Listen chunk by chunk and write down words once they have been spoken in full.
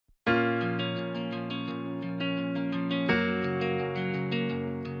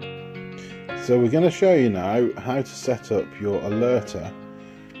So we're going to show you now how to set up your Alerta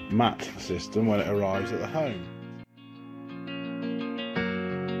mat system when it arrives at the home.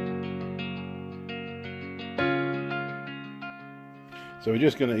 So we're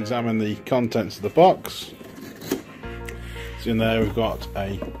just going to examine the contents of the box. So in there we've got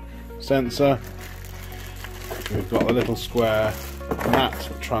a sensor, we've got a little square mat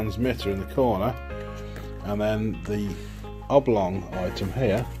transmitter in the corner, and then the oblong item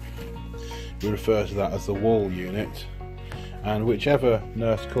here, we refer to that as the wall unit, and whichever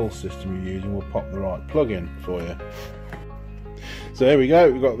nurse call system you're using will pop the right plug in for you. So here we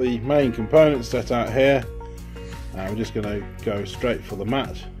go, we've got the main components set out here, and we're just going to go straight for the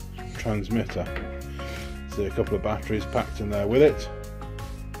mat transmitter. So a couple of batteries packed in there with it,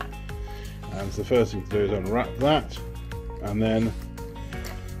 and so the first thing to do is unwrap that, and then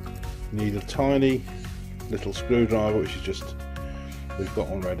you need a tiny little screwdriver, which is just, we've got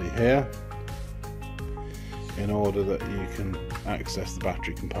one ready here, in order that you can access the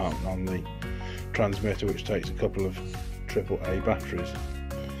battery compartment on the transmitter, which takes a couple of AAA batteries.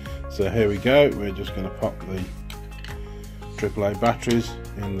 So here we go, we're just going to pop the AAA batteries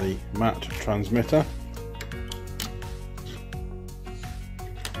in the mat transmitter.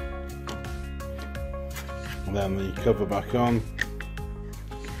 And then the cover back on,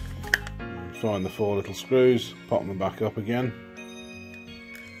 find the 4 little screws, pop them back up again.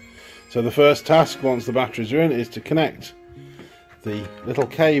 So the first task, once the batteries are in, is to connect the little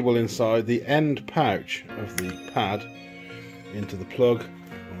cable inside the end pouch of the pad into the plug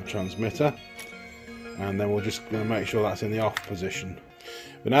on the transmitter, and then we're just going to make sure that's in the off position.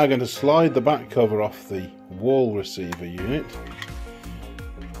 We're now going to slide the back cover off the wall receiver unit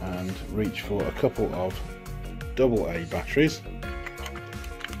and reach for a couple of AA batteries,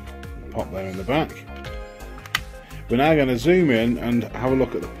 pop them in the back. We're now going to zoom in and have a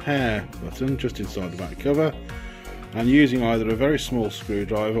look at the pair button just inside the back cover, and using either a very small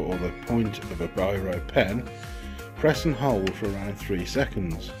screwdriver or the point of a biro pen, press and hold for around 3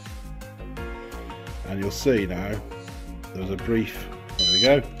 seconds. And you'll see now there's a brief, there we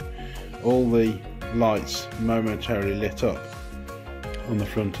go, all the lights momentarily lit up on the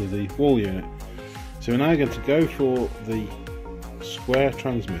front of the wall unit. So we're now going to go for the square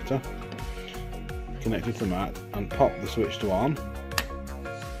transmitter connected to the mat and pop the switch to on,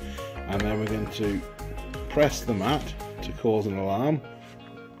 and then we're going to press the mat to cause an alarm,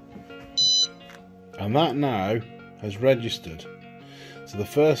 and that now has registered. So the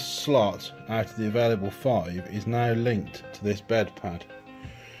first slot out of the available 5 is now linked to this bed pad.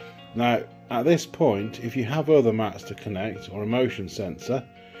 Now at this point, if you have other mats to connect or a motion sensor,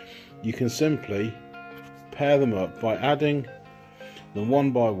 you can simply pair them up by adding them one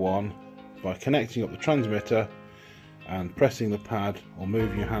by one, by connecting up the transmitter and pressing the pad or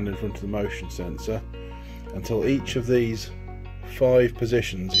moving your hand in front of the motion sensor until each of these 5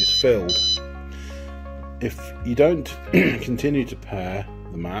 positions is filled. If you don't continue to pair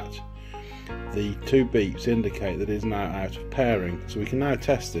the mat, the 2 beeps indicate that it is now out of pairing. So we can now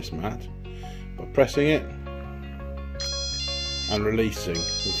test this mat by pressing it and releasing.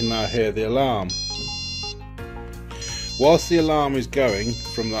 We can now hear the alarm. Whilst the alarm is going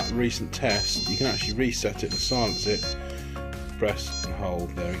from that recent test, you can actually reset it and silence it. Press and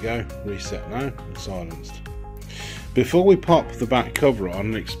hold, there we go, reset now and silenced. Before we pop the back cover on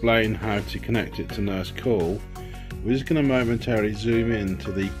and explain how to connect it to nurse call, we're just going to momentarily zoom in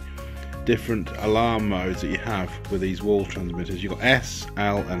to the different alarm modes that you have with these wall transmitters. You've got S,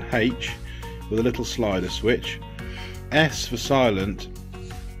 L and H with a little slider switch. S for silent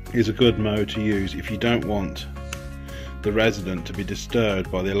is a good mode to use if you don't want the resident to be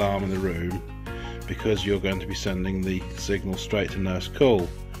disturbed by the alarm in the room, because you're going to be sending the signal straight to nurse call.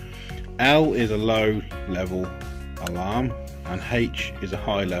 L is a low level alarm and H is a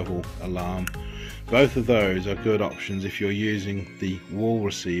high level alarm. Both of those are good options if you're using the wall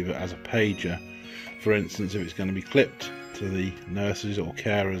receiver as a pager, for instance if it's going to be clipped to the nurse's or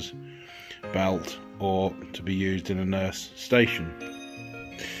carer's belt or to be used in a nurse station.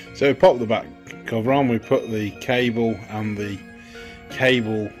 So we pop the back cover on, we put the cable and the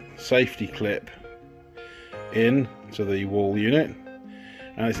cable safety clip in to the wall unit,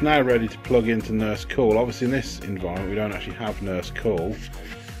 and it's now ready to plug into nurse call. Obviously in this environment we don't actually have nurse call,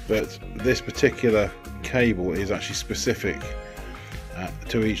 but this particular cable is actually specific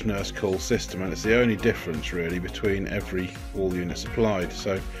to each nurse call system, and it's the only difference really between every wall unit supplied.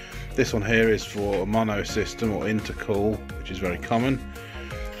 So this one here is for a mono system or intercall, which is very common,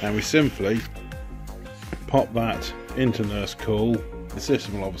 and we simply pop that into nurse call. The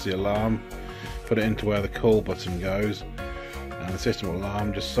system will obviously alarm, put it into where the call button goes, and the system will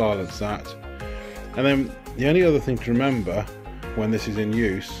alarm, just silence that, And then the only other thing to remember when this is in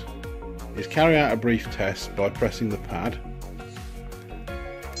use is carry out a brief test by pressing the pad.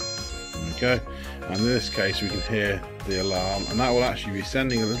 Okay, and in this case we can hear the alarm, and that will actually be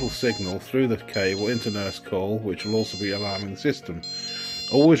sending a little signal through the cable into nurse call, which will also be alarming the system.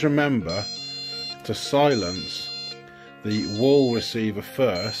 Always remember to silence the wall receiver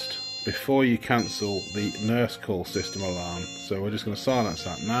first before you cancel the nurse call system alarm. So we're just going to silence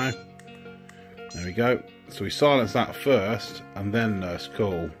that now. There we go. So we silence that first and then nurse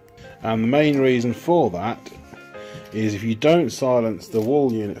call. And the main reason for that is if you don't silence the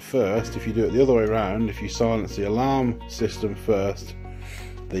wall unit first, if you do it the other way around, if you silence the alarm system first,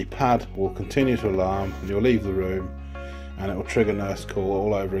 the pad will continue to alarm and you'll leave the room and it will trigger nurse call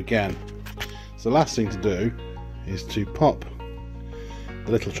all over again. So the last thing to do is to pop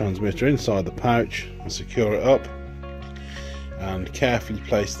the little transmitter inside the pouch and secure it up, and carefully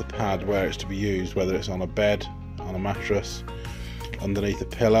place the pad where it's to be used, whether it's on a bed, on a mattress, underneath a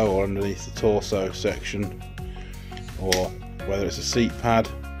pillow or underneath the torso section, or whether it's a seat pad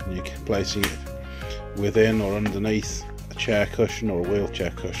and you're placing it within or underneath a chair cushion or a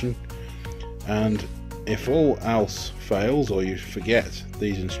wheelchair cushion. And if all else fails or you forget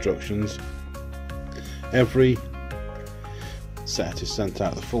these instructions, every set is sent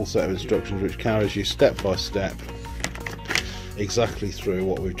out the full set of instructions, which carries you step by step exactly through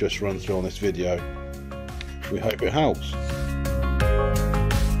what we've just run through on this video. We hope it helps.